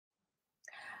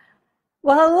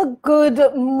Well, good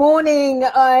morning.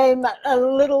 I'm a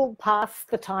little past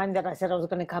the time that I said I was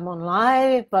going to come on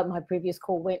live, but my previous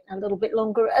call went a little bit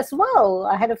longer as well.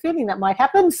 I had a feeling that might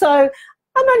happen, so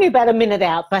I'm only about a minute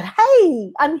out, but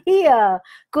hey, I'm here.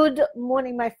 Good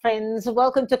morning, my friends.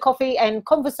 Welcome to Coffee and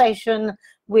Conversation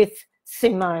with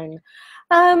Simone.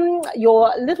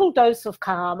 Your little dose of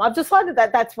calm. I've decided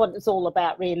that that's what it's all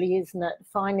about, really, isn't it?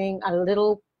 Finding a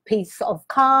little piece of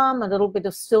calm, a little bit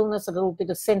of stillness, a little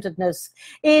bit of centeredness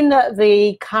in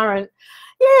the current,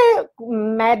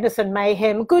 madness and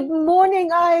mayhem. Good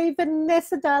morning,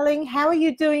 Vanessa, darling. How are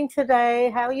you doing today?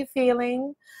 How are you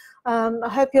feeling? I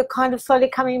hope you're kind of slowly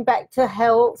coming back to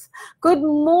health. Good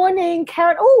morning,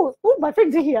 Karen. Oh, my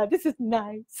friends are here. This is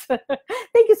nice.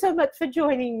 Thank you so much for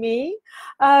joining me.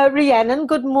 Rhiannon,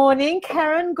 good morning.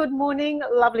 Karen, good morning.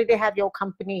 Lovely to have your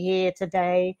company here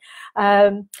today.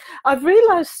 I've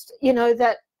realized,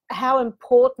 that how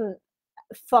important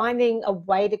finding a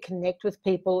way to connect with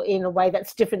people in a way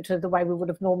that's different to the way we would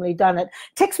have normally done it.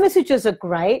 Text messages are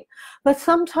great, but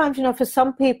sometimes, for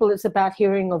some people, it's about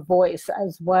hearing a voice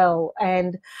as well.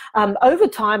 And over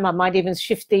time, I might even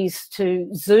shift these to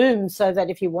Zoom so that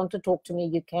if you want to talk to me,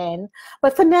 you can.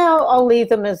 But for now, I'll leave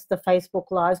them as the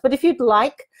Facebook Lives. But if you'd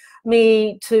like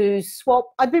me to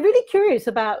swap, I'd be really curious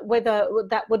about whether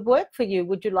that would work for you.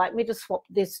 Would you like me to swap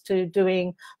this to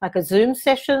doing like a Zoom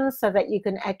session so that you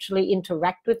can actually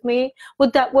interact with me?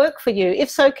 Would that work for you?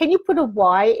 If so, can you put a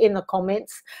Y in the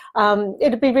comments?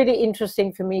 It'd be really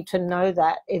interesting for me to know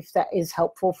that, if that is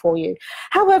helpful for you.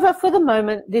 However, for the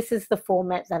moment, this is the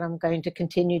format that I'm going to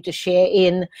continue to share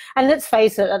in. And let's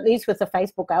face it, at least with the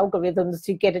Facebook algorithms,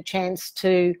 you get a chance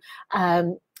to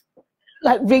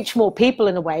reach more people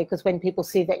in a way, because when people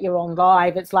see that you're on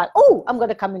live, it's like, oh, I'm going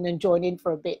to come in and join in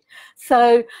for a bit.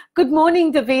 So good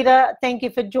morning, Davida. Thank you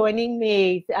for joining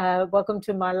me. Welcome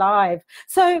to my live.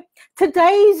 So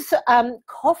today's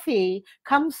coffee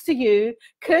comes to you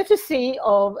courtesy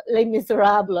of Les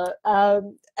Miserables.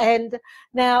 And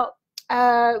now,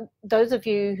 those of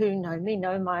you who know me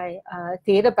know my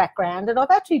theatre background, and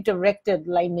I've actually directed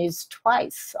Les Mis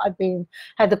twice. I've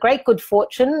had the great good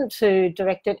fortune to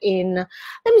direct it in,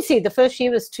 let me see, the first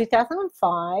year was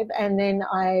 2005, and then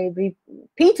I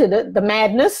repeated it, The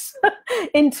Madness,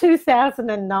 in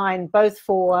 2009, both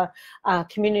for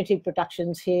community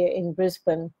productions here in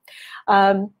Brisbane.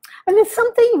 And there's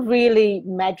something really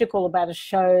magical about a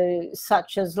show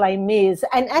such as Les Mis,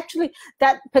 and actually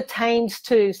that pertains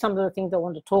to some of the things I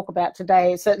want to talk about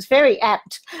today. So it's very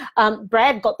apt.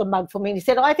 Brad got the mug for me and he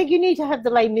said, I think you need to have the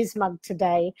Les Mis mug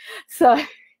today. So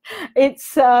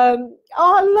it's, oh,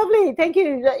 lovely. Thank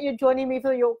you that you're joining me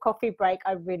for your coffee break.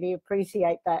 I really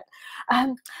appreciate that.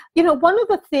 One of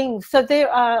the things, so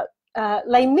there are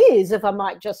Les Mis, if I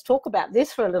might just talk about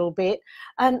this for a little bit,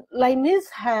 and Les Mis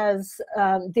has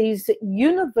these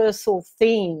universal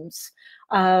themes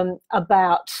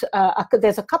about,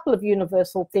 there's a couple of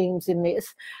universal themes in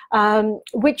this,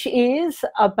 which is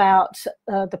about,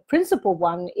 the principal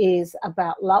one is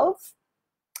about love,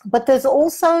 but there's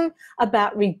also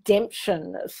about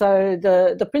redemption. So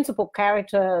the principal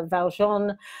character,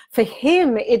 Valjean, for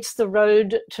him, it's the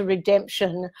road to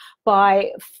redemption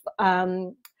by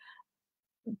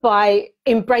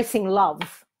embracing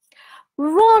love.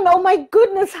 Ron, oh my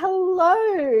goodness,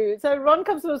 hello. So Ron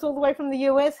comes to us all the way from the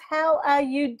US. How are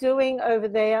you doing over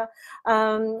there?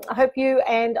 I hope you,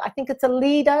 and I think it's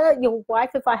Alida, your wife,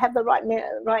 if I have the right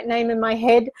name in my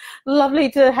head.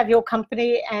 Lovely to have your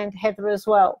company, and Heather as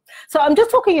well. So I'm just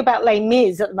talking about Les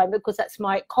Mis at the moment because that's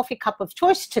my coffee cup of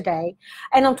choice today.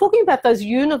 And I'm talking about those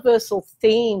universal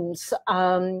themes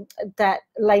that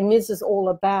Les Mis is all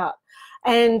about.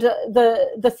 And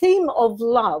the theme of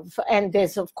love, and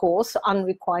there's of course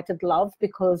unrequited love,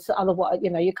 because otherwise,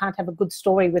 you can't have a good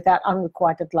story without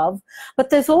unrequited love.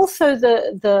 But there's also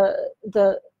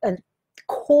the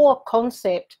core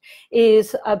concept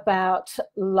is about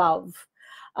love.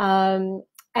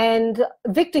 And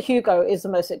Victor Hugo is the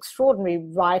most extraordinary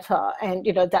writer, and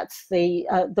that's the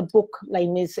book Les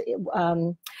Mis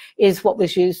is what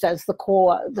was used as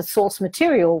the source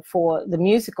material for the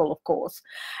musical, of course.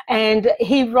 And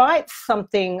he writes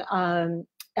something.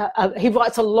 He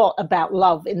writes a lot about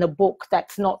love in the book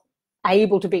that's not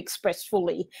able to be expressed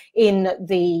fully in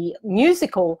the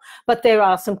musical, but there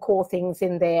are some core things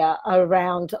in there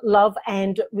around love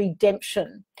and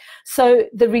redemption. So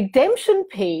the redemption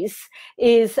piece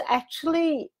is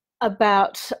actually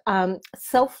about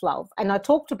self-love, and I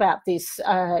talked about this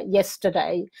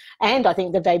yesterday, and I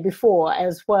think the day before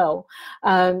as well,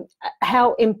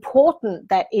 how important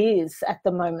that is at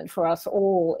the moment for us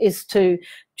all, is to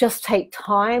just take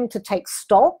time to take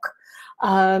stock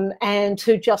and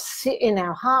to just sit in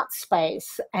our heart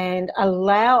space and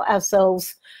allow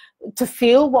ourselves to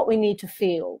feel what we need to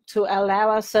feel, to allow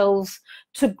ourselves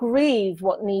to grieve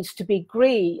what needs to be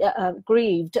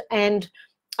grieved. And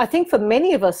I think for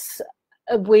many of us,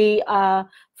 we are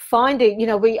finding,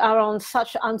 we are on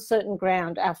such uncertain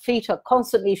ground. Our feet are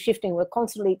constantly shifting. We're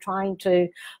constantly trying to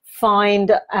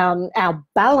find our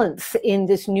balance in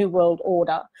this new world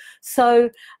order. So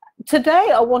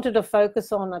today I wanted to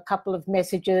focus on a couple of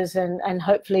messages and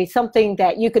hopefully something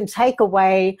that you can take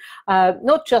away,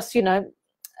 not just,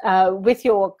 with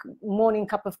your morning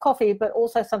cup of coffee, but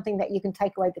also something that you can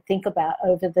take away to think about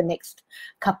over the next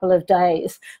couple of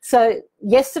days. So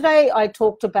yesterday I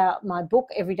talked about my book,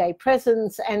 Everyday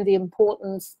Presence, and the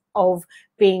importance of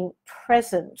being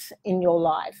present in your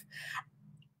life.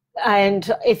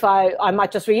 And if I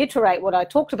might just reiterate what I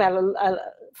talked about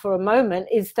for a moment,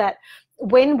 is that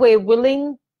when we're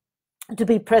willing to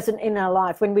be present in our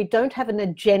life, when we don't have an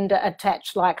agenda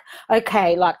attached, like,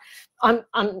 okay, like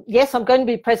yes, I'm going to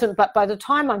be present, but by the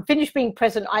time I'm finished being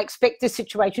present, I expect this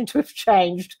situation to have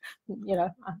changed. I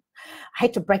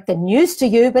hate to break the news to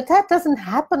you, but that doesn't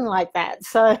happen like that.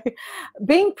 So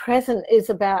being present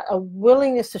is about a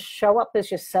willingness to show up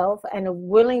as yourself and a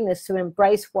willingness to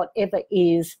embrace whatever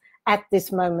is at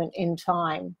this moment in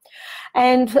time.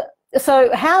 And so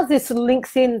how this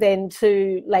links in then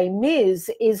to Les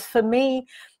Mis is, for me,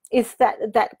 is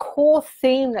that core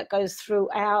theme that goes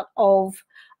throughout of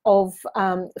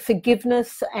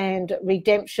forgiveness and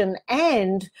redemption,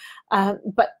 and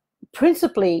but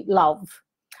principally love.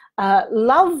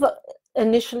 Love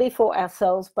initially for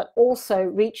ourselves, but also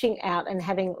reaching out and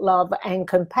having love and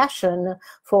compassion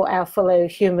for our fellow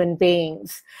human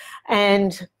beings.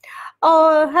 And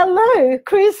oh, hello,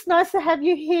 Chris. Nice to have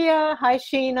you here. Hi,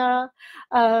 Sheena.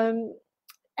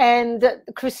 And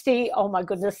Christy, oh my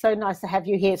goodness, so nice to have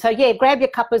you here. So yeah, grab your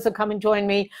cuppas and come and join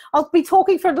me. I'll be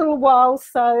talking for a little while,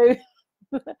 so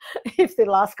if the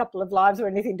last couple of lives or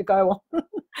anything to go on.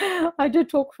 I do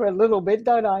talk for a little bit,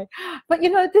 don't I? But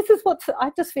this is what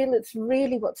I just feel it's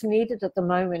really what's needed at the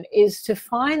moment, is to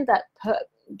find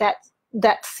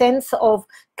that sense of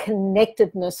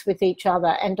connectedness with each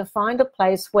other, and to find a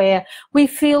place where we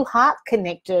feel heart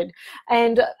connected.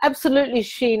 And absolutely,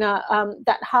 Sheena,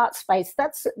 that heart space,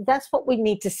 that's what we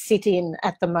need to sit in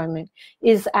at the moment,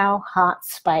 is our heart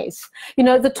space.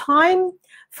 The time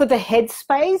for the head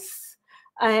space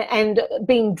and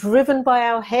being driven by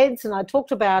our heads, and I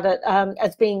talked about it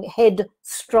as being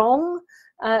headstrong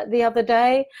the other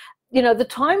day, the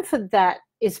time for that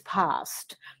is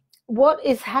past. What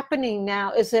is happening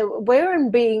now is that we're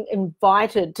being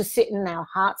invited to sit in our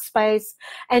heart space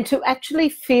and to actually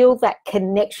feel that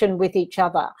connection with each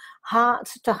other, heart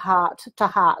to heart to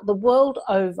heart, the world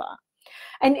over.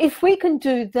 And if we can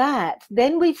do that,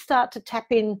 then we start to tap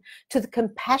in to the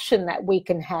compassion that we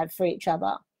can have for each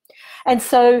other. And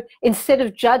so instead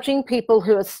of judging people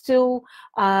who are still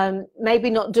maybe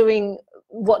not doing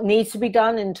what needs to be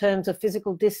done in terms of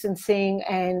physical distancing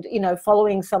and,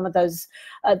 following some of those,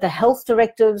 the health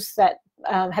directives that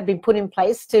have been put in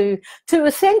place to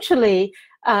essentially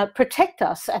protect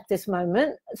us at this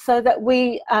moment, so that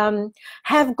we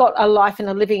have got a life and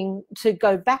a living to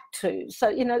go back to. So,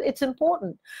 it's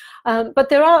important. But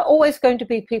there are always going to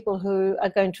be people who are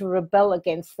going to rebel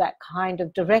against that kind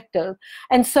of directive.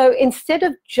 And so instead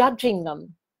of judging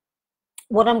them,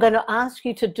 what I'm going to ask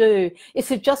you to do is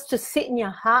to sit in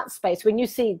your heart space when you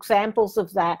see examples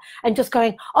of that, and just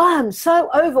going, oh, I'm so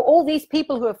over all these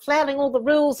people who are flouting all the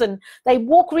rules and they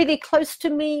walk really close to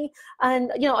me,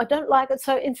 and I don't like it.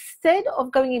 So instead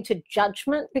of going into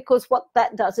judgment, because what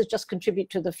that does is just contribute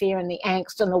to the fear and the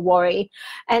angst and the worry,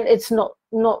 and it's not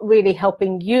really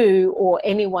helping you or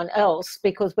anyone else,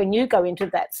 because when you go into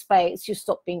that space, you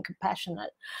stop being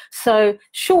compassionate. So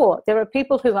sure, there are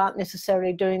people who aren't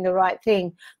necessarily doing the right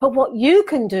thing, but what you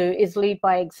can do is lead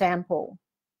by example.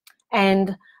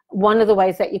 And one of the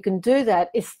ways that you can do that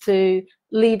is to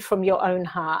lead from your own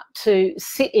heart, to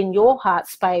sit in your heart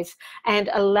space and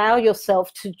allow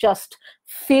yourself to just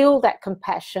feel that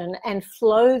compassion and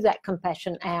flow that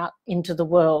compassion out into the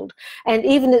world. And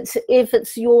even if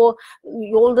it's your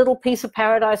little piece of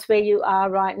paradise where you are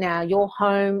right now, your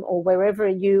home, or wherever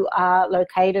you are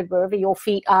located, wherever your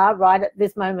feet are right at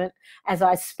this moment as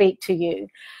I speak to you.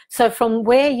 So from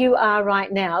where you are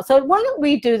right now, so why don't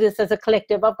we do this as a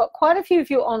collective? I've got quite a few of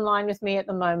you online with me at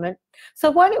the moment.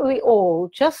 So why don't we all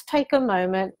just take a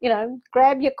moment, you know,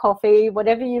 grab your coffee,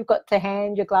 whatever you've got to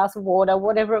hand, your glass of water,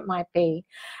 whatever it might be.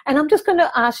 And I'm just going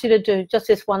to ask you to do just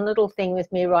this one little thing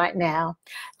with me right now.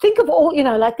 Think of all, you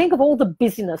know, like think of all the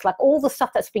busyness, like all the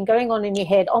stuff that's been going on in your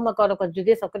head. Oh my God, I've got to do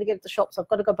this. I've got to get to the shops. I've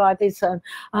got to go buy this. And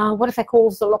what if I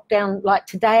cause the lockdown like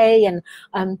today? And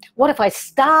what if I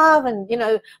starve and, you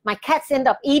know, my cats end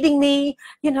up eating me?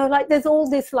 You know, like there's all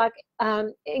this like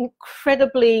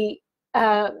incredible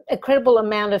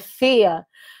amount of fear.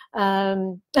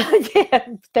 Yeah,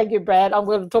 thank you, Brad. I'm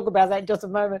going to talk about that in just a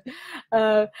moment.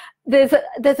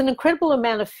 There's an incredible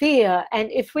amount of fear,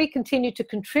 and if we continue to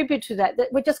contribute to that,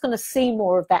 we're just going to see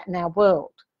more of that in our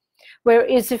world.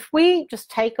 Whereas if we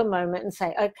just take a moment and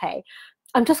say, okay,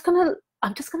 I'm just going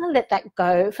to let that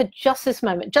go for just this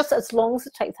moment, just as long as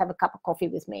it takes to have a cup of coffee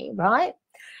with me, right?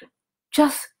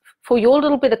 Just for your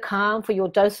little bit of calm, for your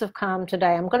dose of calm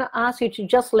today, I'm going to ask you to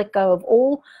just let go of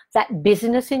all that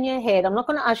busyness in your head. I'm not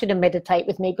going to ask you to meditate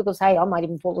with me because, hey, I might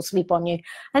even fall asleep on you.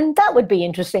 And that would be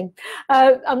interesting.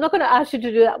 I'm not going to ask you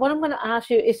to do that. What I'm going to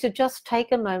ask you is to just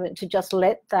take a moment to just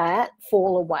let that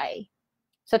fall away.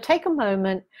 So take a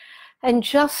moment and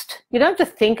just, you don't have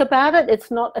to think about it.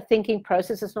 It's not a thinking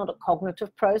process. It's not a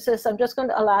cognitive process. I'm just going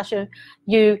to allow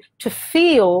you to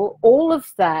feel all of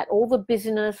that, all the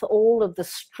busyness, all of the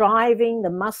striving, the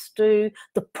must do,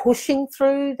 the pushing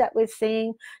through that we're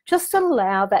seeing. Just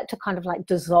allow that to kind of like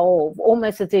dissolve,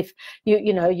 almost as if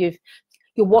you're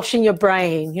washing your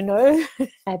brain, you know,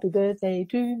 happy birthday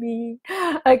to me.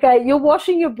 Okay, you're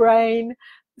washing your brain,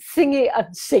 sing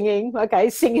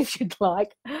if you'd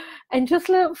like, and just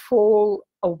let it fall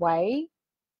away.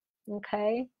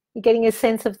 Okay, you're getting a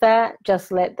sense of that.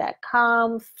 Just let that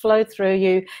calm flow through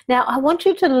you. Now I want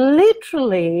you to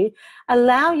literally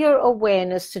allow your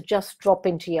awareness to just drop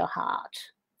into your heart.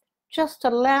 Just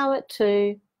allow it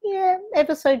to, yeah,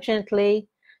 ever so gently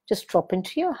just drop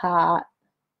into your heart.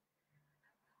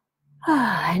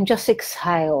 And just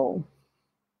exhale.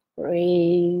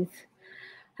 Breathe.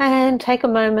 And take a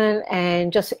moment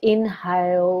and just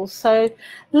inhale. So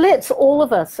let's all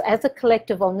of us as a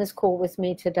collective on this call with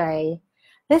me today,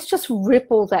 let's just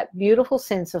ripple that beautiful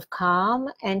sense of calm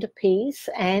and peace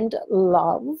and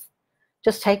love.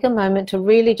 Just take a moment to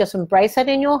really just embrace that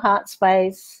in your heart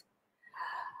space.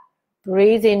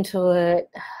 Breathe into it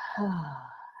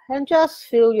and just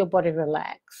feel your body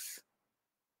relax.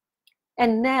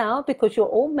 And now, because you're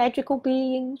all magical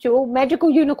beings, you're all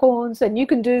magical unicorns, and you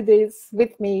can do this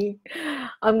with me,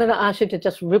 I'm going to ask you to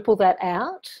just ripple that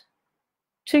out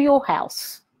to your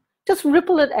house. Just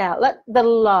ripple it out. Let the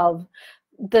love,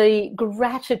 the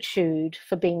gratitude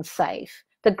for being safe,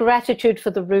 the gratitude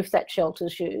for the roof that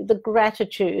shelters you, the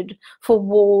gratitude for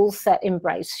walls that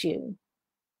embrace you.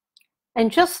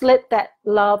 And just let that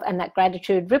love and that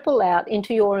gratitude ripple out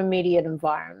into your immediate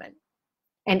environment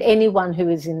and anyone who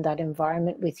is in that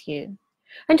environment with you.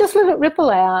 And just let it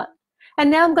ripple out. And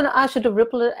now I'm going to ask you to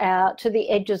ripple it out to the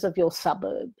edges of your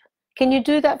suburb. Can you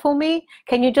do that for me?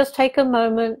 Can you just take a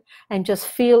moment and just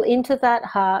feel into that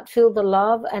heart, feel the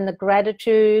love and the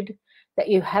gratitude that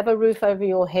you have a roof over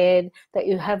your head, that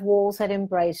you have walls that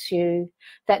embrace you,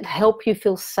 that help you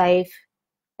feel safe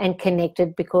and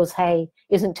connected, because, hey,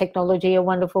 isn't technology a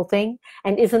wonderful thing?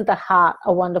 And isn't the heart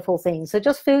a wonderful thing? So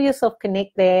just feel yourself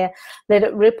connect there. Let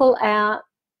it ripple out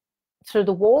through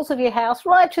the walls of your house,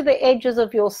 right to the edges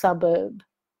of your suburb.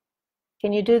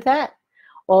 Can you do that?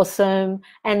 Awesome.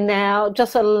 And now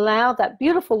just allow that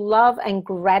beautiful love and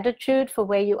gratitude for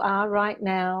where you are right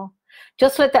now.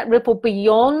 Just let that ripple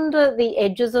beyond the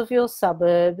edges of your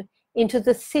suburb into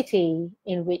the city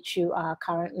in which you are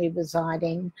currently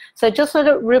residing. So just let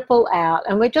it ripple out.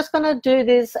 And we're just going to do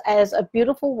this as a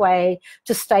beautiful way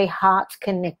to stay heart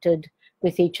connected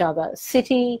with each other,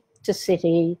 city to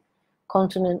city,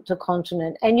 continent to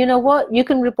continent. And you know what? You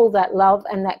can ripple that love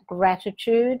and that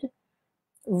gratitude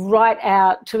right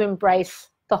out to embrace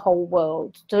the whole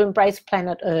world, to embrace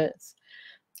planet Earth.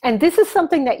 And this is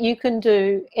something that you can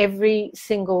do every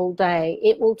single day.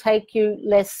 It will take you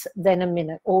less than a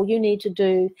minute. All you need to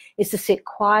do is to sit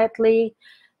quietly,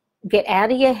 get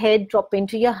out of your head, drop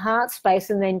into your heart space,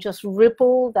 and then just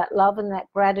ripple that love and that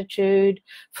gratitude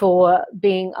for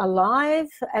being alive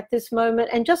at this moment,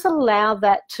 and just allow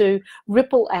that to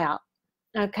ripple out.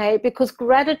 Okay, because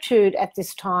gratitude at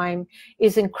this time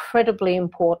is incredibly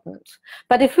important.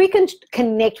 But if we can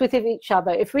connect with each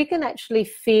other, if we can actually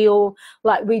feel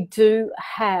like we do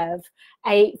have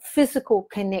a physical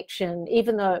connection,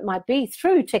 even though it might be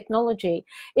through technology,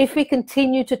 if we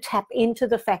continue to tap into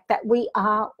the fact that we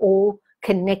are all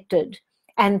connected,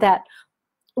 and that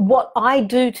what I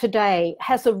do today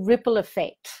has a ripple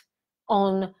effect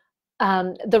on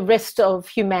the rest of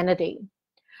humanity.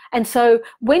 And so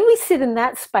when we sit in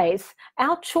that space,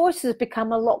 our choices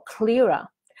become a lot clearer.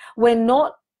 We're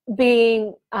not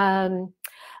being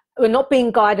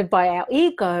guided by our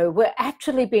ego. We're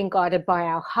actually being guided by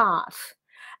our heart.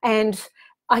 And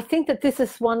I think that this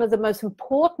is one of the most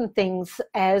important things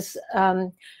as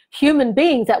human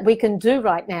beings that we can do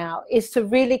right now, is to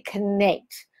really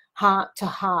connect heart to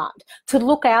heart, to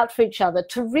look out for each other,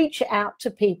 to reach out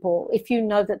to people if you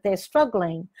know that they're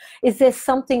struggling. Is there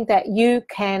something that you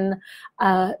can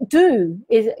do?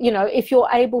 Is, you know, if you're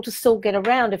able to still get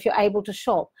around, if you're able to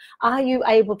shop, are you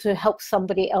able to help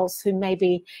somebody else who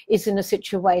maybe is in a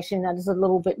situation that is a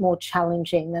little bit more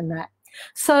challenging than that?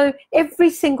 So every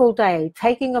single day,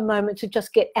 taking a moment to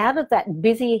just get out of that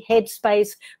busy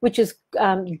headspace, which is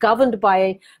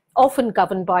often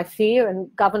governed by fear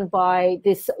and governed by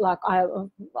this, like, I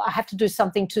have to do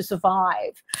something to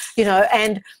survive, you know.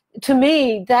 And to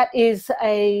me, that is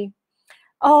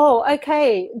oh,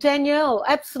 okay, Danielle,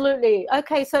 absolutely.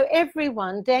 Okay, so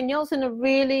everyone, Danielle's in a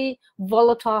really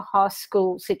volatile high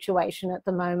school situation at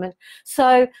the moment.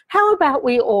 So how about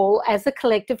we all as a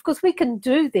collective, because we can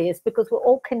do this because we're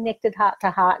all connected heart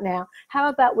to heart now. How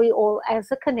about we all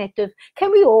as a collective,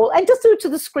 can we all, and just do it to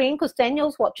the screen because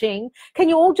Danielle's watching, can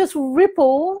you all just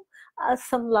ripple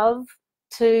some love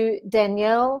to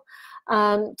Danielle,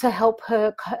 to help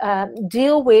her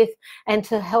deal with and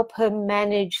to help her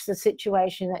manage the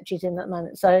situation that she's in at the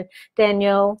moment. So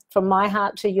Danielle, from my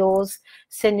heart to yours,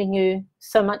 sending you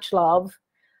so much love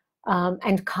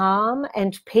and calm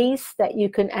and peace, that you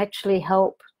can actually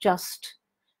help just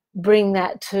bring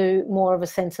that to more of a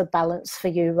sense of balance for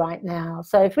you right now.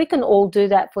 So if we can all do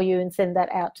that for you and send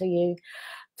that out to you,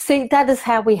 see, that is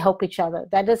how we help each other.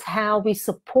 That is how we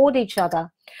support each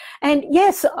other. And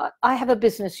yes, I have a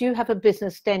business, you have a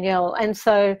business, Danielle. And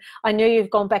so I know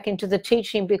you've gone back into the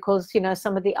teaching because, you know,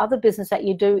 some of the other business that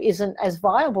you do isn't as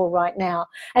viable right now.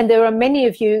 And there are many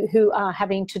of you who are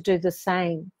having to do the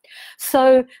same.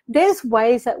 So there's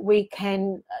ways that we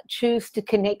can choose to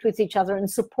connect with each other and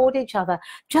support each other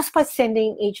just by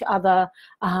sending each other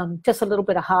just a little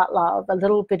bit of heart love, a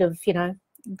little bit of, you know,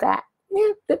 that.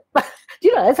 Yeah,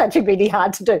 you know, it's actually really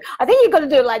hard to do. I think you've got to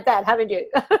do it like that, haven't you?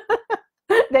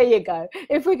 There you go.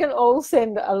 If we can all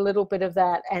send a little bit of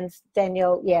that. And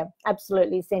Danielle, yeah,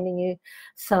 absolutely sending you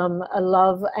some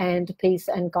love and peace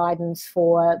and guidance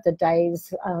for the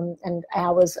days and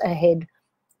hours ahead.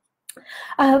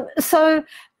 So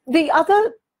the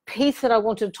other piece that I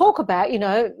want to talk about, you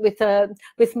know,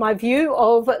 with my view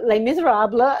of Les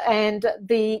Miserables and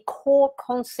the core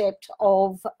concept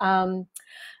of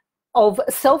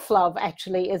self-love,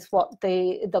 actually, is what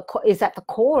is at the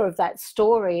core of that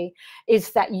story,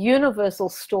 is that universal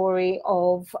story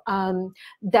of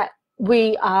that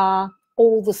we are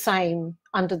all the same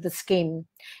under the skin,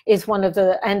 is one of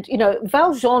the, and you know,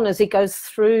 Valjean, as he goes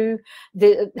through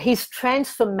his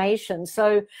transformation.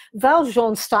 So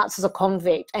Valjean starts as a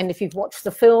convict, and if you've watched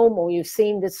the film or you've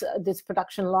seen this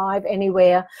production live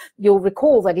anywhere, you'll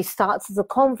recall that he starts as a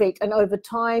convict, and over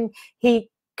time he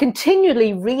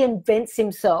continually reinvents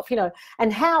himself, you know.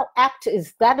 And how apt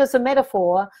is that as a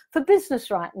metaphor for business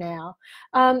right now?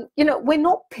 You know, we're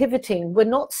not pivoting, we're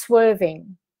not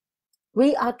swerving,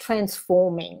 we are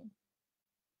transforming.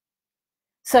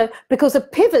 So because a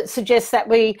pivot suggests that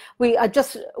we're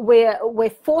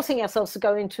forcing ourselves to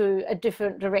go into a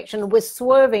different direction, we're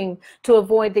swerving to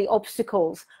avoid the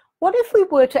obstacles. What if we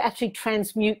were to actually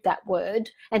transmute that word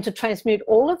and to transmute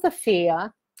all of the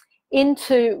fear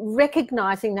into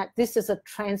recognizing that this is a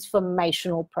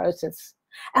transformational process?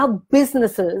 Our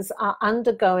businesses are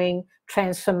undergoing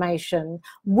transformation.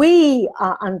 We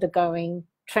are undergoing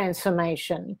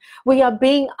transformation. We are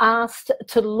being asked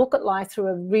to look at life through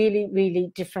a really,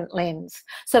 really different lens.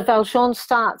 So Valjean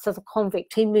starts as a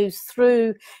convict. He moves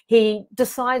through, he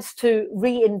decides to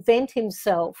reinvent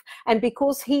himself. And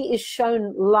because he is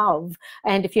shown love,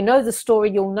 and if you know the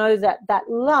story, you'll know that that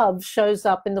love shows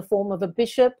up in the form of a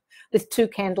bishop with 2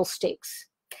 candlesticks.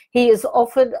 He is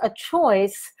offered a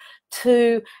choice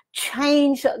to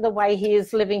change the way he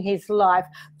is living his life.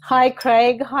 Hi,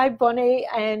 Craig. Hi, Bonnie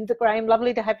and Graham.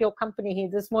 Lovely to have your company here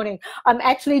this morning. I'm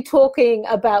actually talking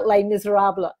about Les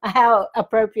Miserables. How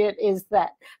appropriate is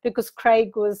that? Because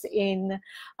Craig was in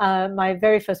my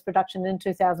very first production in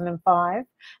 2005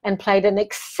 and played an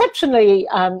exceptionally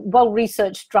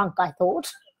well-researched drunk, I thought.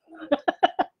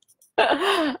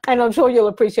 And I'm sure you'll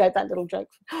appreciate that little joke,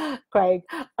 Craig.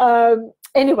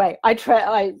 Anyway,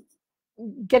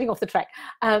 getting off the track.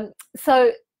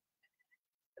 So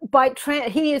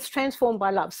he is transformed by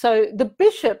love. So the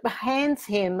bishop hands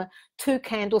him 2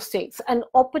 candlesticks, an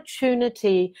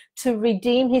opportunity to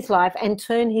redeem his life and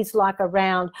turn his life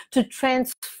around, to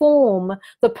transform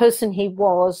the person he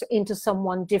was into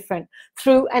someone different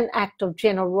through an act of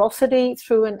generosity,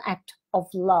 through an act of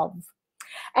love.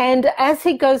 And as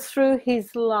he goes through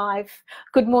his life,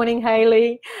 good morning,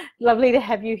 Hayley, lovely to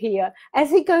have you here. As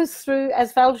he goes through,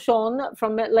 as Valjean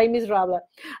from Les Miserables,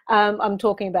 I'm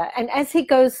talking about, and as he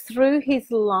goes through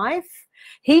his life,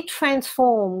 he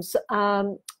transforms.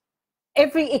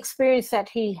 Every experience that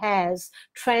he has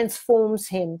transforms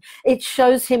him. It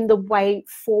shows him the way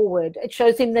forward. It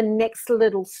shows him the next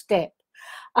little step.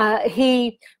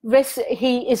 He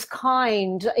is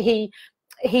kind.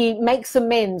 He makes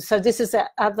amends. So this is the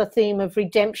other theme of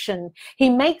redemption. He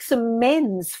makes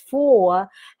amends for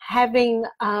having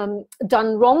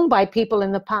done wrong by people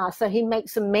in the past. So he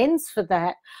makes amends for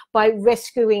that by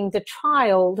rescuing the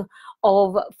child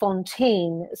of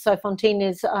Fantine. So Fantine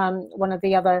is one of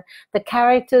the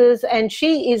characters, and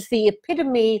she is the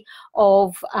epitome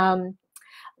of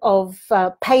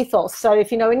pathos. So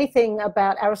if you know anything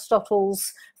about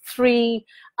Aristotle's 3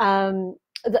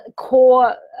 the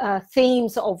core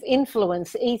themes of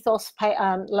influence, ethos,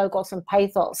 logos, and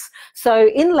pathos. So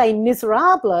in Les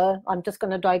Miserables, I'm just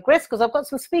going to digress because I've got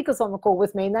some speakers on the call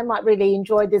with me and they might really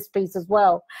enjoy this piece as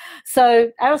well.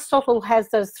 So Aristotle has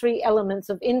those 3 elements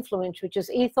of influence, which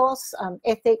is ethos,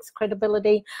 ethics,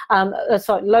 credibility,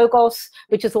 logos,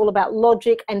 which is all about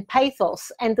logic, and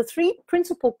pathos. And the 3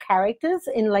 principal characters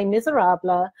in Les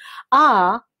Miserables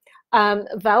are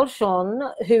Valjean,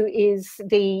 who is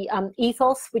the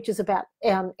ethos, which is about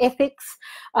ethics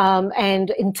and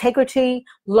integrity.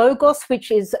 Logos,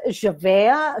 which is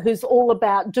Javert, who's all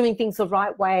about doing things the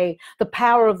right way, the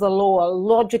power of the law,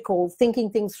 logical, thinking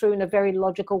things through in a very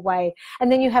logical way.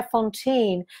 And then you have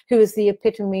Fantine, who is the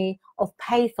epitome of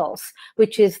pathos,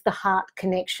 which is the heart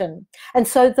connection. And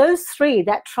so those 3,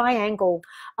 that triangle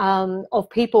of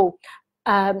people,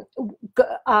 those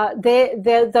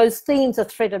themes are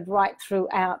threaded right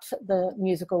throughout the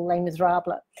musical Les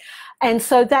Miserables. And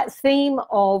so that theme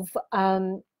of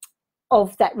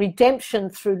that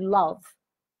redemption through love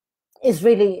is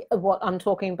really what I'm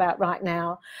talking about right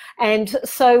now. And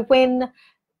so when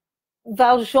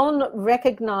Valjean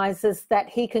recognizes that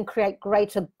he can create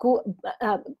greater good,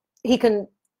 he can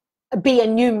be a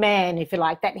new man, if you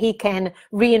like, that he can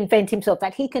reinvent himself,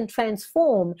 that he can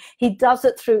transform. He does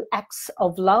it through acts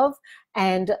of love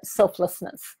and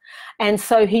selflessness. And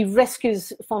so he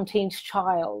rescues Fantine's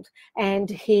child and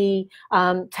he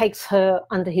takes her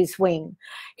under his wing.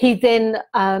 He then,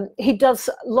 he does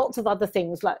lots of other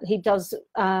things, like he does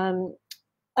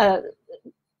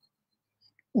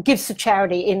gives to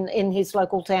charity in his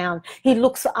local town. He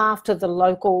looks after the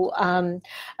local,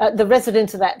 the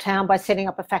residents of that town by setting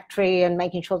up a factory and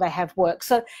making sure they have work.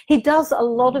 So he does a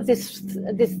lot of these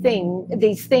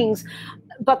things,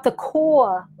 but the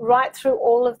core right through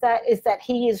all of that is that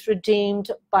he is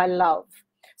redeemed by love.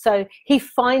 So he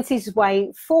finds his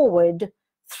way forward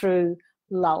through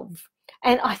love.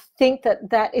 And I think that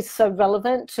that is so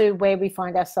relevant to where we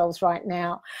find ourselves right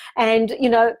now. And, you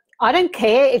know, I don't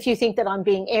care if you think that I'm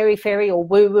being airy-fairy or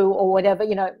woo-woo or whatever,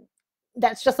 you know,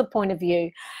 that's just a point of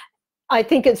view. I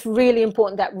think it's really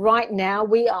important that right now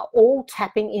we are all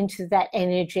tapping into that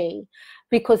energy,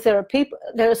 because there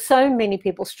are so many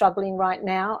people struggling right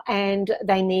now, and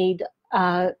they need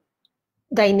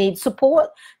support,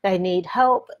 they need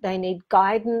help, they need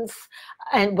guidance,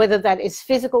 and whether that is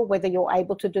physical, whether you're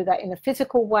able to do that in a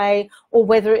physical way, or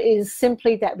whether it is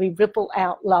simply that we ripple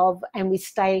out love and we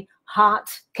stay heart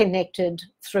connected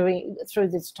through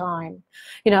this time,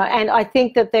 you know. And I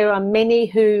think that there are many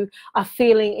who are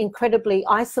feeling incredibly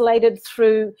isolated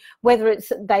through, whether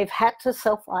it's they've had to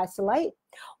self-isolate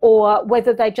or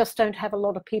whether they just don't have a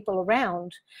lot of people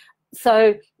around.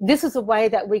 So this is a way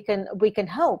that we can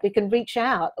help. We can reach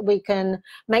out, we can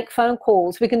make phone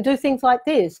calls, we can do things like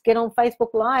this, get on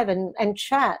Facebook Live and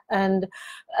chat and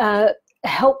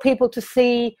help people to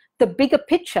see the bigger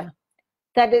picture.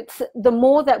 That it's the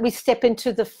more that we step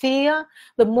into the fear,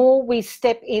 the more we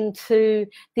step into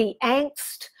the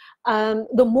angst,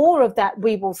 the more of that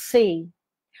we will see.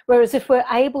 Whereas if we're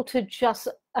able to just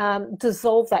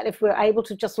dissolve that, if we're able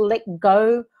to just let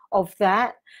go of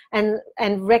that and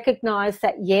recognize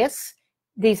that, yes,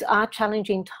 these are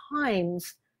challenging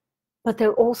times, but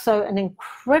they're also an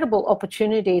incredible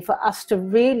opportunity for us to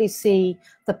really see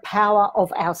the power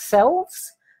of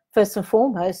ourselves, first and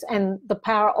foremost, and the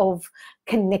power of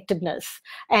connectedness.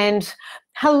 And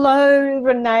Hello,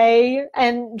 Renee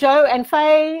and Joe and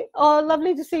Faye. Oh,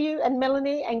 lovely to see you. And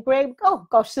Melanie and Greg. Oh,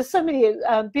 gosh, there's so many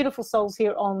beautiful souls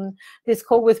here on this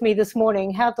call with me this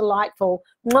morning. How delightful.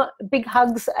 Mwah. Big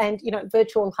hugs and,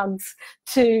 virtual hugs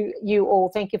to you all.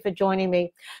 Thank you for joining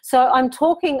me. So I'm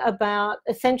talking about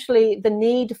essentially the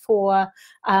need for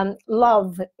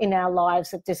love in our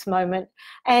lives at this moment,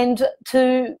 and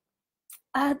to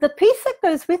the piece that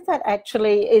goes with that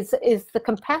actually is the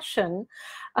compassion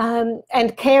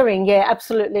and caring. Yeah,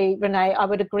 absolutely, Renee. I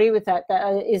would agree with that.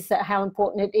 That is how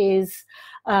important it is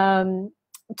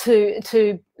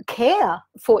to care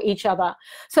for each other.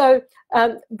 So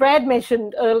Brad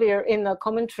mentioned earlier in the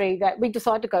commentary that we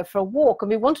decided to go for a walk, and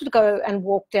we wanted to go and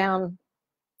walk down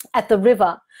at the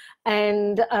river,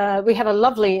 and we have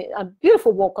a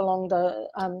beautiful walk along the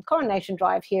Coronation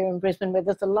Drive here in Brisbane, where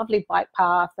there's a lovely bike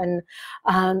path, and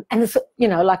it's,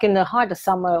 like in the height of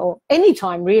summer or any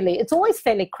time really, it's always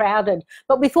fairly crowded.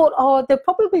 But we thought, oh, there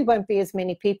probably won't be as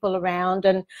many people around,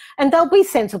 and they'll be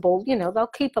sensible, they'll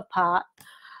keep apart.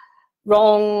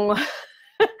 Wrong.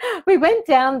 We went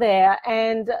down there,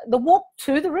 and the walk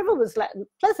to the river was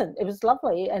pleasant. It was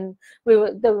lovely, and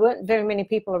there weren't very many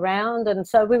people around, and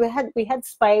so we had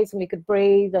space and we could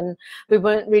breathe, and we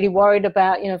weren't really worried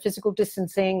about physical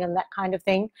distancing and that kind of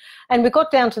thing. And we got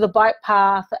down to the bike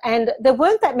path, and there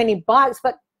weren't that many bikes,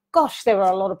 but gosh, there were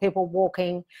a lot of people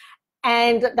walking,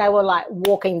 and they were like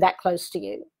walking that close to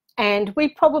you. And we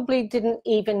probably didn't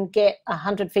even get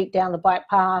 100 feet down the bike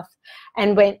path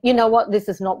and went, you know what, this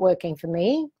is not working for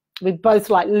me. We both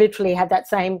literally had that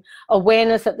same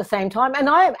awareness at the same time. And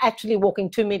I am actually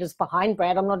walking 2 meters behind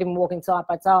Brad. I'm not even walking side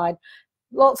by side.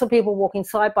 Lots of people walking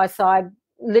side by side,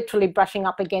 literally brushing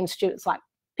up against you. It's like,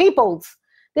 peoples,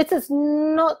 this is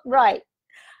not right.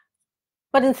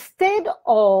 But instead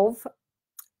of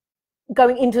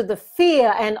going into the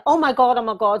fear and oh my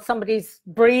god, somebody's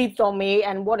breathed on me,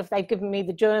 and what if they've given me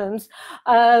the germs,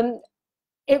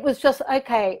 it was just,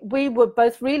 okay, we were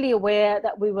both really aware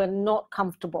that we were not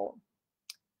comfortable,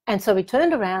 and so we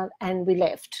turned around and we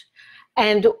left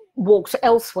and walked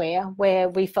elsewhere where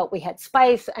we felt we had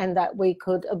space and that we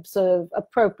could observe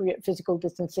appropriate physical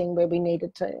distancing where we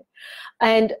needed to.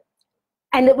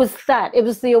 And it was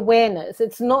the awareness.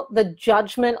 It's not the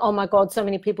judgment, oh my God, so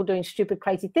many people doing stupid,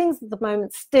 crazy things at the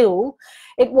moment. Still,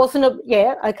 it wasn't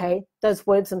okay, those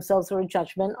words themselves are a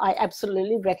judgment. I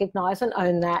absolutely recognize and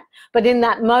own that. But in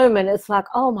that moment, it's like,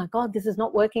 oh my God, this is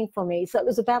not working for me. So it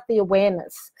was about the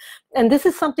awareness. And this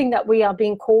is something that we are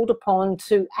being called upon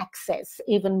to access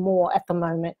even more at the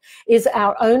moment, is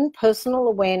our own personal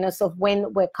awareness of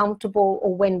when we're comfortable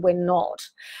or when we're not.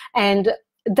 And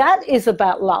that is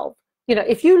about love.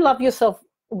 If you love yourself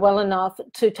well enough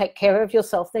to take care of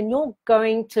yourself, then you're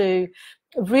going to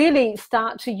really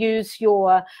start to use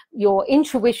your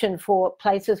intuition for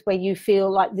places where you feel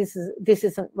like this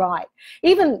isn't right.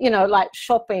 Even, like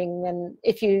shopping, and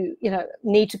if you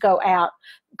need to go out,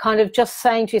 kind of just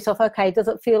saying to yourself, okay, does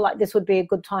it feel like this would be a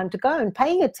good time to go? And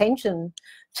paying attention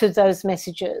to those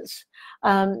messages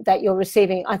that you're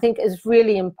receiving, I think is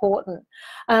really important.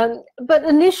 But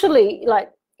initially,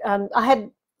 I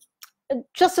had,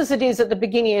 just as it is at the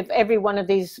beginning of every one of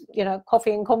these,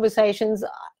 coffee and conversations,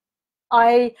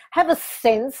 I have a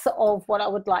sense of what I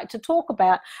would like to talk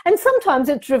about. And sometimes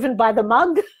it's driven by the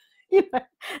mug.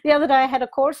 The other day I had a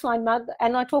chorus line mug,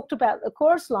 and I talked about the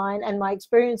chorus line and my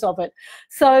experience of it.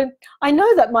 So I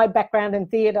know that my background in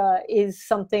theatre is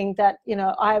something that,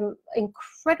 I'm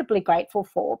incredibly grateful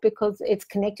for, because it's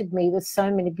connected me with so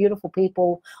many beautiful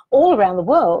people all around the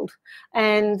world.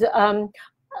 And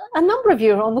a number of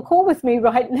you are on the call with me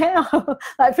right now.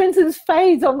 Like, for instance,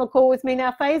 Faye's on the call with me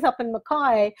now. Faye's up in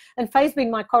Mackay, and Faye's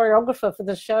been my choreographer for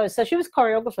the show. So she was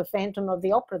choreographer Phantom of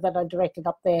the Opera that I directed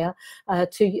up there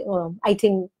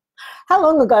 18, how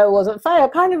long ago was it, Faye? I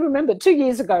can't even remember, 2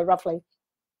 years ago, roughly.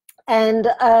 And,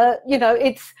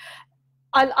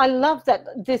 I love that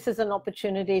this is an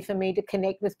opportunity for me to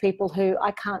connect with people who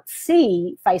I can't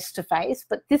see face to face,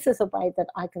 but this is a way that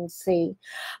I can see.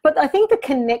 But I think the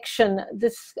connection,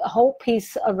 this whole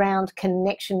piece around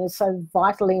connection, is so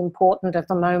vitally important at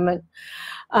the moment.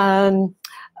 Oh,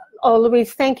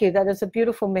 Louise, thank you. That is a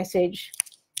beautiful message.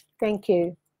 Thank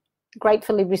you.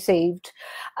 Gratefully received.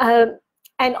 And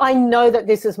I know that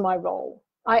this is my role.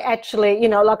 I actually,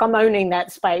 I'm owning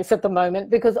that space at the moment,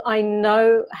 because I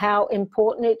know how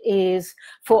important it is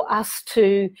for us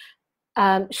to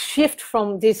shift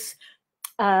from this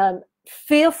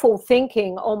fearful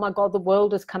thinking, oh my God, the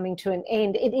world is coming to an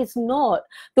end. It is not.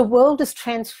 The world is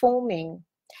transforming.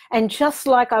 And just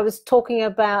like I was talking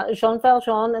about Jean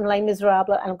Valjean and Les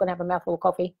Miserables, and I'm going to have a mouthful of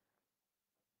coffee,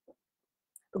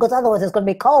 because otherwise it's going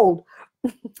to be cold.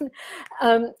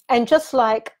 And just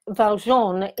like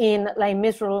Valjean in Les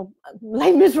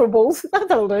Miserables,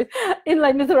 that'll do, in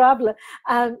Les Miserables,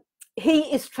 he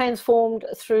is transformed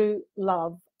through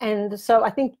love. And so I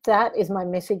think that is my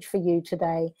message for you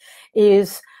today,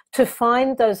 is to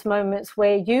find those moments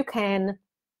where you can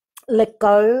let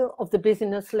go of the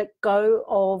busyness, let go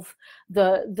of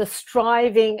the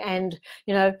striving and,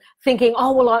 thinking,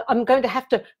 oh, well, I'm going to have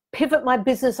to pivot my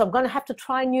business. I'm going to have to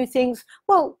try new things.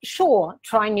 Well, sure,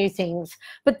 try new things.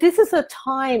 But this is a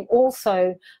time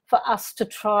also for us to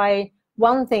try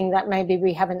one thing that maybe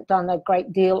we haven't done a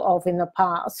great deal of in the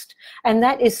past, and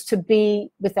that is to be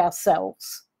with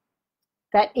ourselves.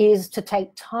 That is to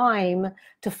take time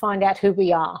to find out who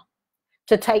we are.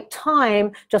 To take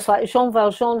time, just like Jean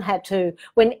Valjean had to,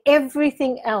 when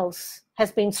everything else has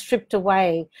been stripped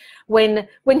away. When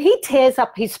he tears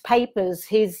up his papers,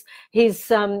 his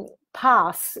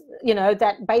pass,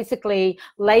 that basically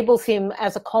labels him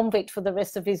as a convict for the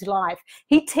rest of his life.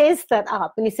 He tears that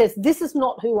up and he says, this is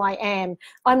not who I am.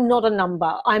 I'm not a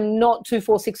number. I'm not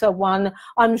 24601.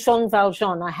 I'm Jean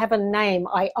Valjean. I have a name.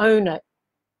 I own it.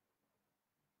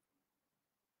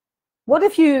 What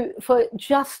if you, for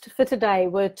today,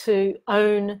 were to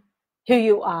own who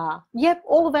you are? Yep,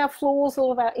 all of our flaws,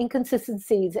 all of our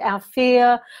inconsistencies, our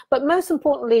fear, but most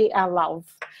importantly, our love.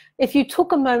 If you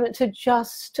took a moment to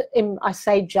I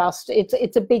say just,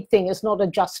 it's a big thing. It's not a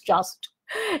just.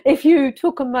 If you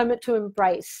took a moment to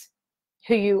embrace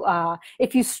who you are,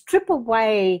 if you strip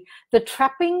away the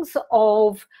trappings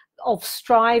of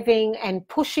striving and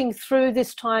pushing through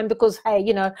this time, because,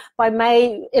 hey, by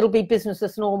May, it'll be business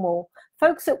as normal.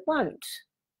 Folks, it won't.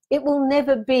 It will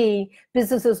never be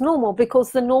business as normal,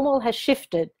 because the normal has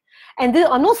shifted. And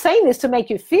I'm not saying this to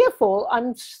make you fearful.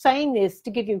 I'm saying this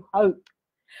to give you hope,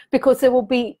 because there will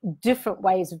be different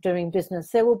ways of doing business.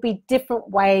 There will be different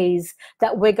ways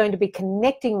that we're going to be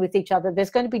connecting with each other. There's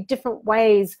going to be different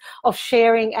ways of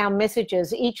sharing our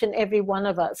messages, each and every one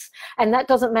of us. And that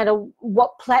doesn't matter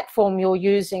what platform you're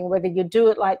using, whether you do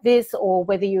it like this or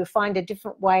whether you find a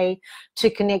different way to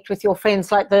connect with your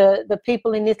friends, like the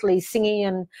people in Italy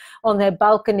singing on their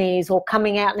balconies, or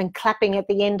coming out and clapping at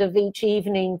the end of each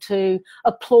evening to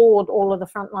applaud all of the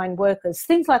frontline workers,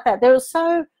 things like that. There are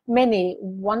so many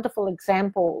wonderful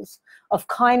examples of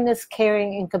kindness,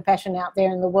 caring, and compassion out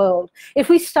there in the world. If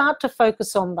we start to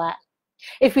focus on that,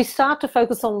 if we start to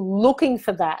focus on looking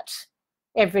for that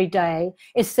every day,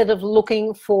 instead of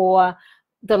looking for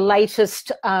the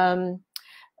latest,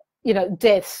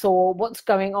 deaths or what's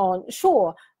going on.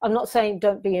 Sure, I'm not saying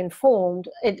don't be informed.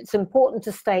 It's important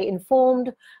to stay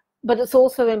informed, but it's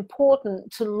also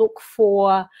important to look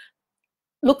for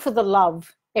the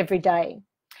love every day.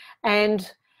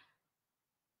 And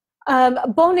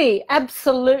Bonnie,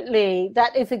 absolutely,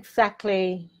 that is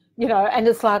exactly, and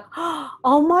it's like,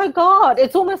 oh my God,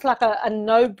 it's almost like a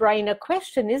no-brainer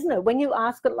question, isn't it? When you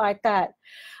ask it like that,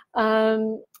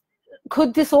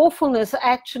 could this awfulness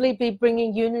actually be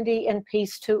bringing unity and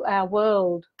peace to our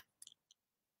world?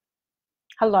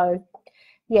 Hello.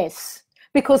 Yes,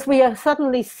 because we are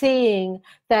suddenly seeing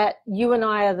that you and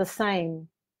I are the same.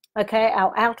 Okay,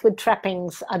 our outward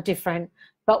trappings are different,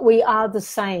 but we are the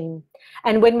same.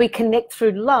 And when we connect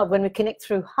through love, when we connect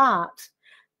through heart,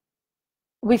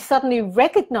 we suddenly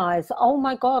recognize, oh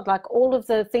my God, like all of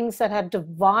the things that have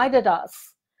divided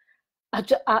us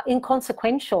are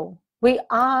inconsequential. We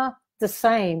are the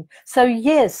same. So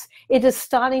yes, it is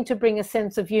starting to bring a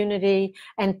sense of unity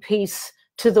and peace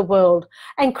to the world.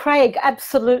 And Craig,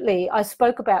 absolutely, I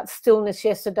spoke about stillness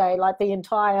yesterday, like the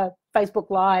entire Facebook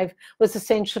Live was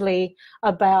essentially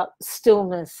about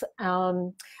stillness.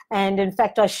 And in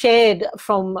fact, I shared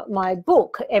from my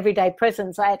book, Everyday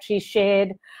Presence, I actually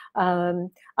shared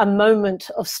a moment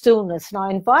of stillness. And I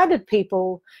invited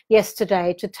people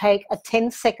yesterday to take a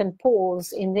 10-second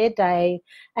pause in their day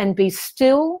and be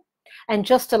still and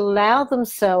just allow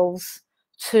themselves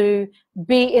to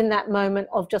be in that moment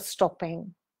of just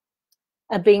stopping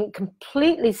and being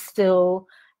completely still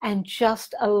and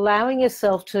just allowing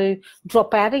yourself to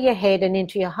drop out of your head and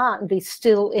into your heart and be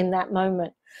still in that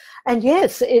moment. And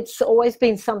yes, it's always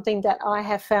been something that I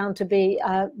have found to be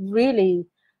really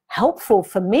helpful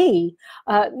for me,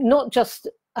 not just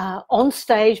on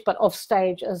stage, but off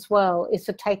stage as well, is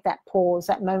to take that pause,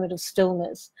 that moment of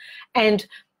stillness. And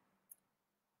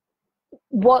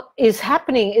what is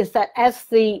happening is that as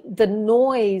the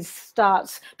noise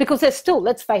starts, because there's still,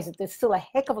 let's face it, there's still a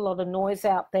heck of a lot of noise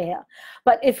out there.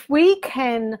 But if we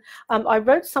can, I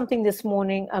wrote something this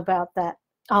morning about that.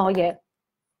 Oh yeah.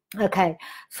 Okay.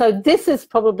 So this is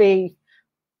probably,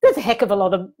 there's a heck of a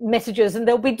lot of messages, and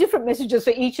there'll be different messages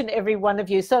for each and every one of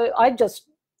you. So I just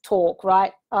talk,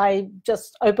 right? I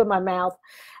just open my mouth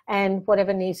and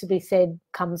whatever needs to be said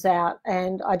comes out.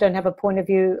 And I don't have a point of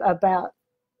view about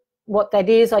what that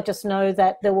is. I just know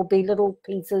that there will be little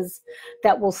pieces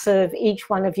that will serve each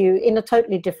one of you in a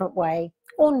totally different way,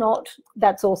 or not.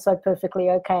 That's also perfectly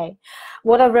okay.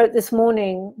 What I wrote this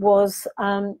morning was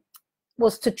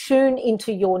to tune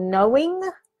into your knowing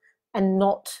and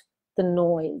not the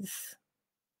noise.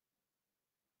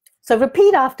 So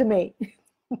repeat after me.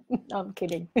 No, I'm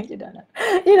kidding. You don't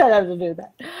have to do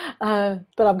that.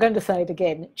 But I'm going to say it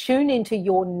again. Tune into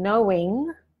your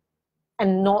knowing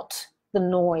and not the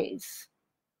noise.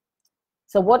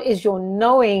 So what is your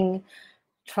knowing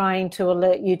trying to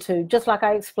alert you to? Just like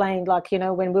I explained, like,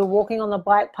 when we were walking on the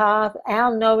bike path,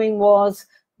 our knowing was,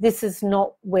 this is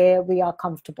not where we are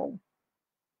comfortable.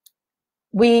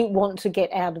 We want to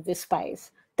get out of this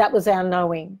space. That was our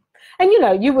knowing. And,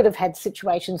 you would have had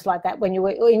situations like that when your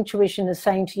intuition is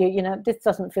saying to you, this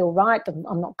doesn't feel right,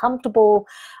 I'm not comfortable.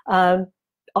 I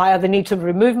either need to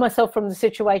remove myself from the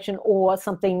situation or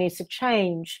something needs to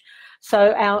change.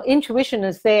 So our intuition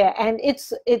is there, and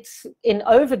it's in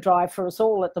overdrive for us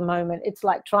all at the moment. It's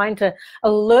like trying to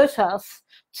alert us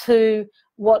to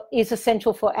what is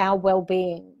essential for our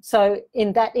well-being. So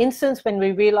in that instance, when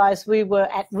we realized we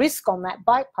were at risk on that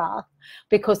bike path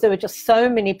because there were just so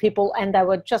many people and they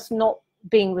were just not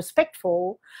being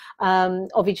respectful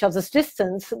of each other's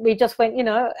distance, we just went,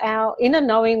 our inner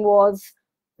knowing was,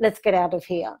 let's get out of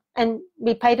here. And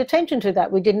we paid attention to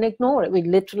that. We didn't ignore it. We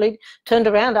literally turned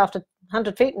around after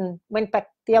 100 feet and went back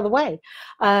the other way,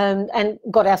 and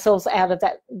got ourselves out of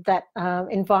that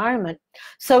environment.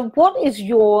 So what is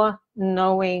your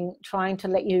knowing trying to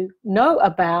let you know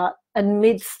about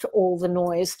amidst all the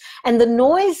noise? And the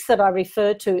noise that I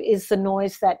refer to is the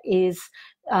noise that is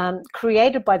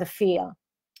created by the fear,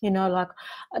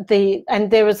 and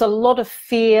there is a lot of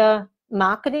fear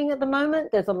marketing at the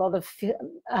moment. There's a lot of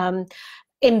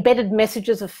embedded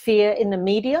messages of fear in the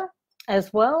media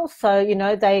as well. So,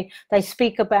 they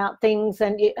speak about things,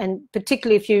 and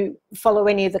particularly if you follow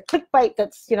any of the clickbait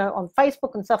that's, on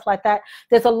Facebook and stuff like that,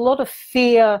 there's a lot of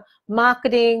fear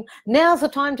marketing. Now's the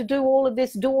time to do all of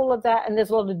this, do all of that, and there's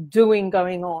a lot of doing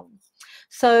going on.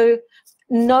 So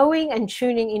knowing and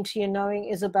tuning into your knowing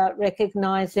is about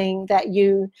recognizing that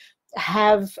you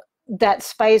have that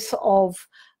space of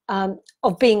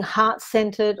being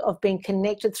heart-centered, of being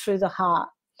connected through the heart.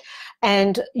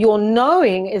 And your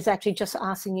knowing is actually just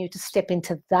asking you to step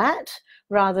into that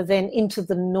rather than into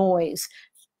the noise.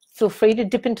 Feel free to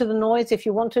dip into the noise if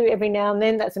you want to every now and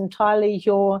then. That's entirely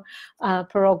your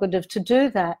prerogative to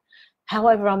do that.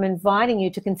 However, I'm inviting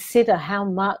you to consider how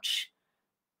much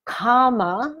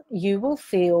calmer you will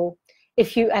feel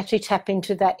if you actually tap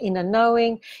into that inner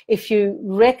knowing, if you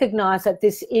recognize that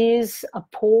this is a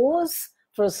pause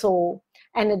for us all,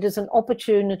 and it is an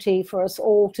opportunity for us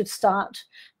all to start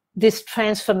this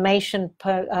transformation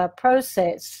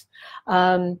process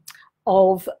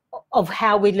of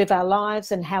how we live our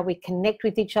lives and how we connect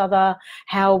with each other,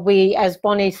 how we, as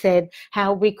Bonnie said,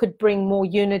 how we could bring more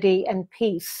unity and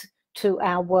peace to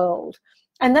our world.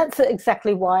 And that's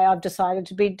exactly why I've decided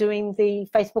to be doing the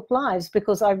Facebook Lives,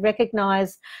 because I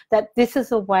recognize that this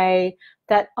is a way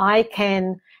that I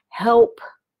can help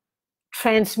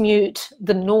transmute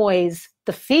the noise,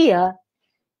 the fear,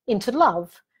 into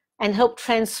love, and help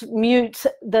transmute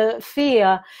the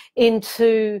fear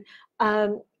into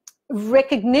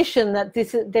recognition that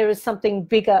there is something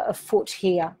bigger afoot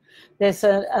here. There's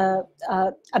a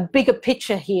bigger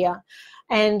picture here.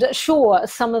 And sure,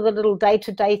 some of the little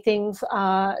day-to-day things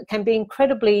can be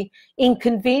incredibly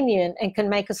inconvenient and can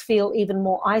make us feel even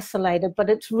more isolated, but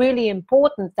it's really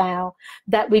important now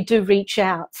that we do reach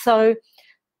out. So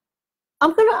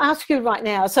I'm going to ask you right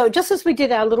now, so just as we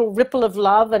did our little ripple of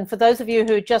love, and for those of you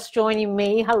who are just joining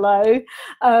me, hello,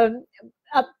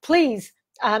 please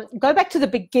go back to the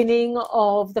beginning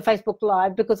of the Facebook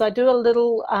Live, because I do a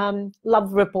little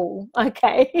love ripple,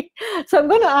 okay? So I'm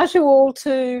going to ask you all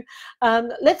to,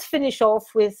 let's finish off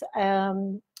with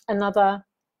another,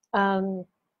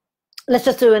 let's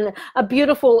just do a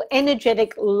beautiful,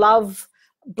 energetic love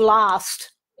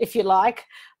blast, if you like.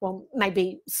 Well,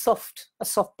 maybe a soft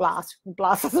blast.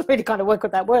 Blast doesn't really kind of work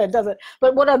with that word, does it?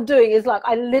 But what I'm doing is, like,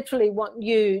 I literally want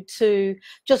you to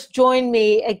just join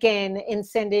me again in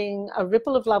sending a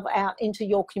ripple of love out into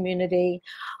your community.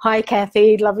 Hi,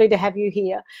 Kathy. Lovely to have you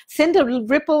here. Send a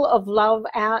ripple of love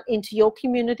out into your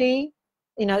community.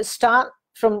 Start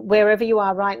from wherever you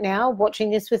are right now, watching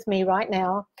this with me right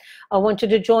now. I want you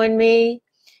to join me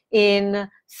in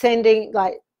sending,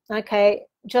 like, okay,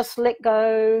 just let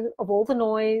go of all the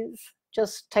noise.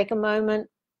 Just take a moment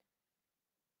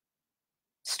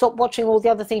Stop watching all the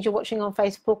other things you're watching on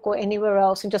Facebook or anywhere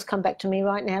else and just come back to me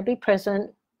right now. Be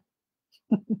present.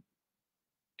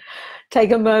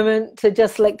 Take a moment to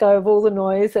just let go of all the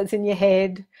noise that's in your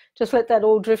head. Just let that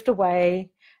all drift away.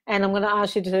 And I'm going to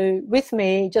ask you to, with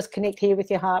me, just connect here with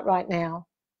your heart right now.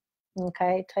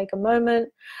 Okay, take a moment.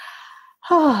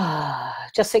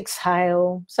 Just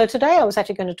exhale. So today I was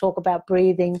actually going to talk about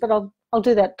breathing, but I'll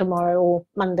do that tomorrow or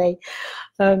Monday.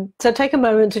 So take a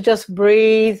moment to just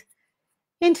breathe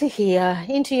into here,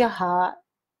 into your heart,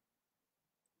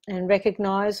 and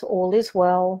recognize all is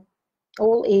well.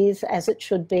 All is as it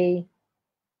should be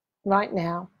right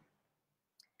now.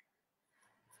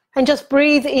 And just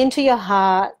breathe into your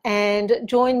heart and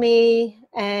join me.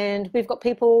 And we've got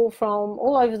people from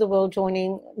all over the world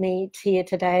joining me here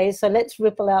today. So let's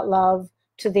ripple out love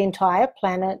to the entire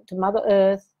planet, to Mother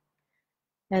Earth,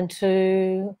 and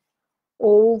to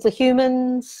all the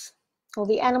humans, all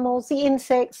the animals, the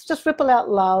insects. Just ripple out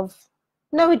love.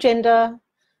 No agenda.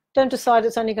 Don't decide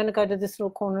it's only going to go to this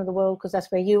little corner of the world because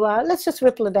that's where you are. Let's just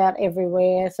ripple it out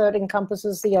everywhere so it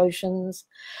encompasses the oceans.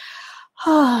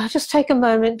 Just take a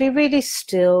moment, be really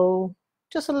still,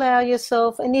 just allow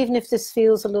yourself, and even if this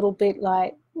feels a little bit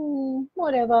like,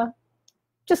 whatever,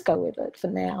 just go with it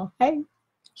for now, hey?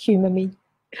 Humor me.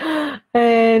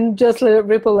 And just let it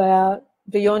ripple out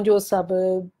beyond your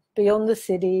suburb, beyond the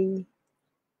city,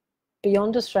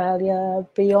 beyond Australia,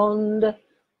 beyond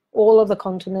all of the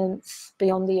continents,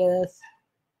 beyond the earth.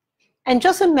 And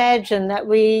just imagine that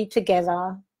we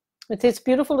together, with this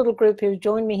beautiful little group who's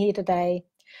joined me here today,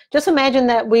 just imagine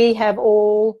that we have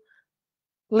all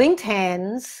linked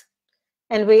hands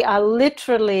and we are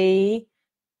literally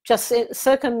just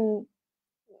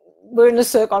we're in a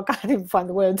circle, I can't even find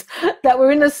the words, that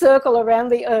we're in a circle around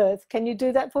the earth. Can you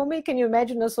do that for me? Can you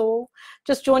imagine us all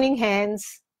just joining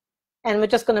hands, and we're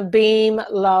just going to beam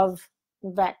love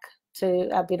back to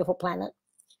our beautiful planet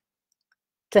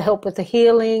to help with the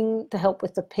healing, to help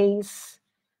with the peace,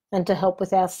 and to help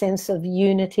with our sense of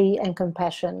unity and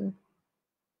compassion.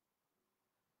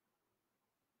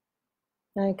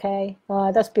 Okay,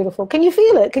 that's beautiful. Can you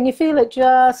feel it? Can you feel it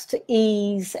just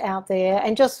ease out there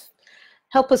and just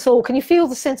help us all? Can you feel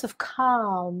the sense of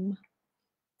calm?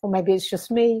 Or maybe it's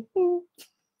just me.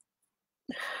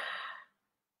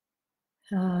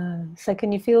 So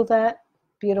can you feel that?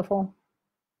 Beautiful.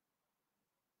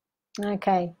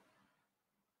 Okay.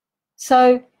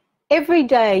 So every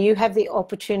day you have the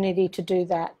opportunity to do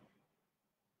that.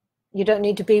 You don't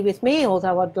need to be with me,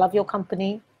 although I'd love your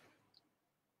company.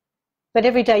 But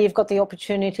every day you've got the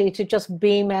opportunity to just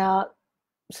beam out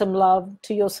some love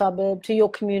to your suburb, to your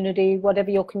community, whatever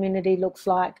your community looks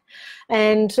like.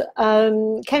 And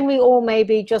can we all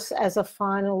maybe just as a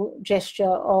final gesture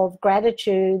of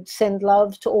gratitude send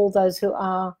love to all those who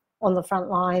are on the front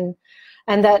line,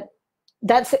 and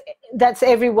that's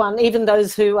everyone, even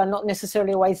those who are not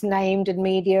necessarily always named in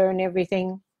media and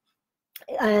everything.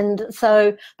 And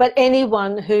so, but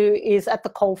anyone who is at the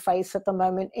coalface at the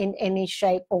moment in any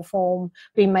shape or form,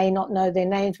 we may not know their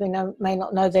names, we may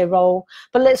not know their role,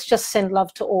 but let's just send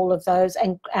love to all of those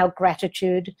and our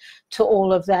gratitude to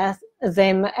all of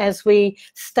them as we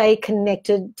stay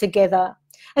connected together.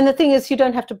 And the thing is, you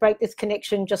don't have to break this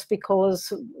connection just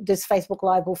because this Facebook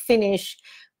Live will finish.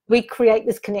 We create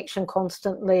this connection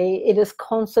constantly. It is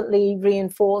constantly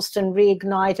reinforced and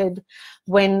reignited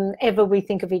whenever we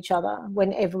think of each other,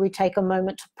 whenever we take a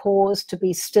moment to pause, to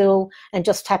be still, and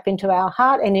just tap into our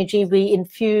heart energy. We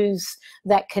infuse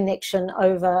that connection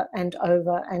over and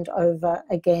over and over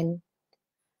again.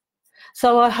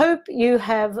 So I hope you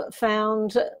have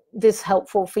found this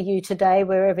helpful for you today,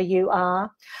 wherever you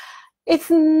are. It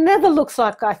never looks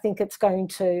like I think it's going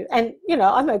to. And, you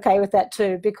know, I'm okay with that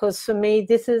too, because for me,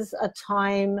 this is a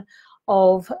time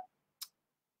of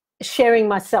sharing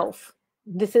myself.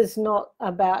 This is not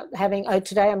about having,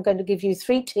 today I'm going to give you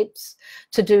 3 tips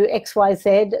to do X, Y,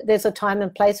 Z. There's a time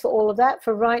and place for all of that.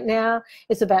 For right now,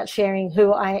 it's about sharing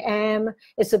who I am.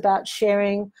 It's about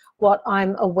sharing what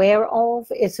I'm aware of.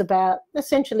 It's about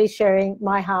essentially sharing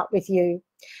my heart with you.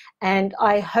 And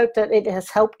I hope that it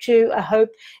has helped you. I hope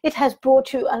it has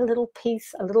brought you a little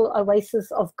peace, a little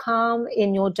oasis of calm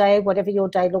in your day, whatever your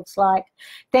day looks like.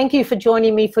 Thank you for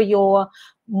joining me for your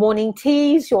morning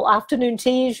teas, your afternoon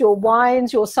teas, your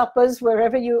wines, your suppers,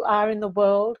 wherever you are in the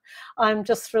world. I'm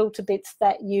just thrilled to bits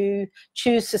that you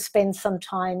choose to spend some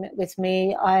time with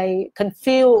me. I can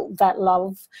feel that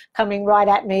love coming right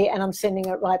at me, and I'm sending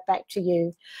it right back to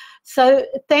you. So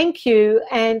thank you.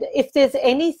 And if there's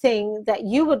anything that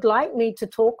you would like me to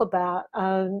talk about,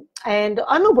 and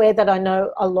I'm aware that I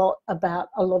know a lot about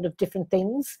a lot of different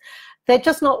things, they're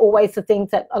just not always the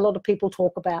things that a lot of people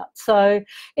talk about. So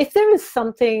if there is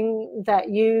something that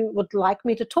you would like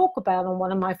me to talk about on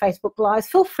one of my Facebook Lives,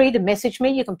 feel free to message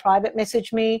me. You can private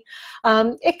message me.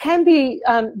 It can be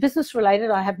business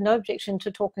related. I have no objection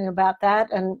to talking about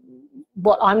that and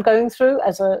what I'm going through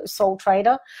as a sole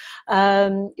trader,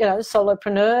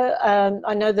 solopreneur.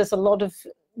 I know there's a lot of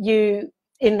you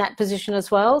in that position as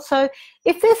well. So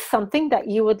if there's something that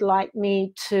you would like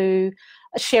me to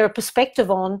share a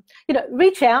perspective on,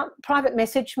 reach out, private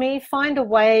message me, find a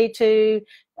way to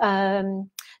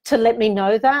let me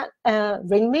know that.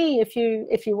 Ring me if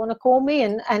you want to call me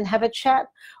and have a chat.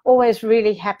 Always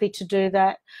really happy to do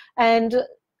that. And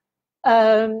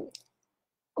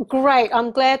great.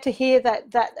 I'm glad to hear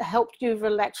that helped you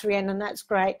relax, Rhiannon. That's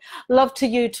great. Love to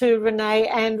you too, Renee.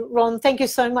 And Ron, thank you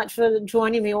so much for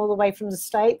joining me all the way from the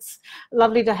States.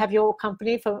 Lovely to have your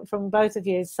company from both of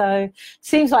you. So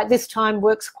seems like this time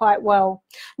works quite well.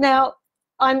 Now,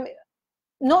 I'm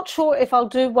not sure if I'll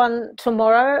do one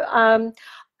tomorrow.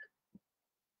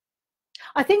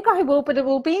 I think I will, but it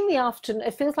will be in the afternoon.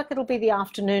 It feels like it'll be the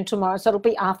afternoon tomorrow, so it'll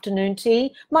be afternoon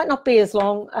tea. Might not be as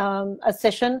long a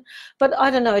session, but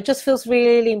I don't know. It just feels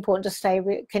really important to stay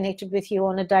connected with you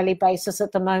on a daily basis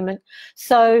at the moment.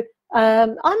 So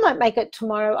I might make it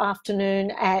tomorrow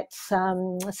afternoon at,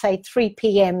 say, 3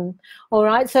 p.m. All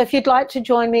right. So if you'd like to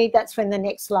join me, that's when the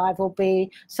next live will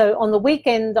be. So on the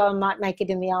weekend, I might make it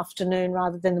in the afternoon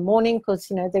rather than the morning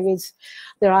because,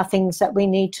 there are things that we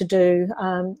need to do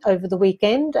over the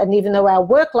weekend. And even though our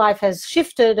work life has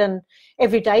shifted and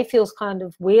every day feels kind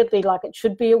of weirdly like it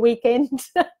should be a weekend,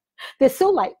 there's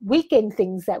still like weekend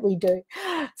things that we do.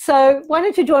 So why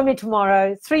don't you join me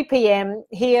tomorrow, 3 p.m.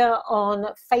 here on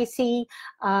Facey.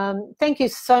 Thank you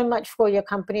so much for your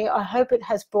company. I hope it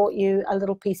has brought you a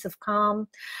little piece of calm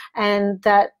and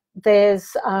that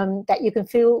there's that you can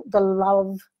feel the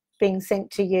love being sent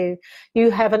to you.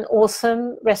 You have an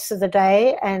awesome rest of the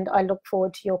day and I look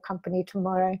forward to your company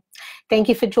tomorrow. Thank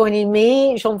you for joining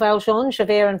me, Jean Valjean,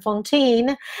 Javert and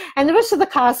Fontaine, and the rest of the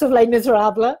cast of Les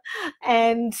Miserables.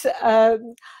 And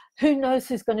who knows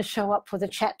who's going to show up for the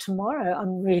chat tomorrow.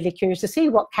 I'm really curious to see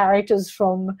what characters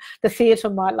from the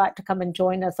theatre might like to come and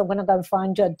join us. I'm going to go and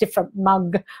find you a different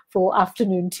mug for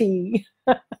afternoon tea.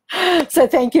 So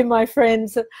thank you, my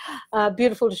friends.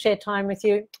 Beautiful to share time with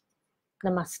you.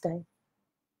 Namaste.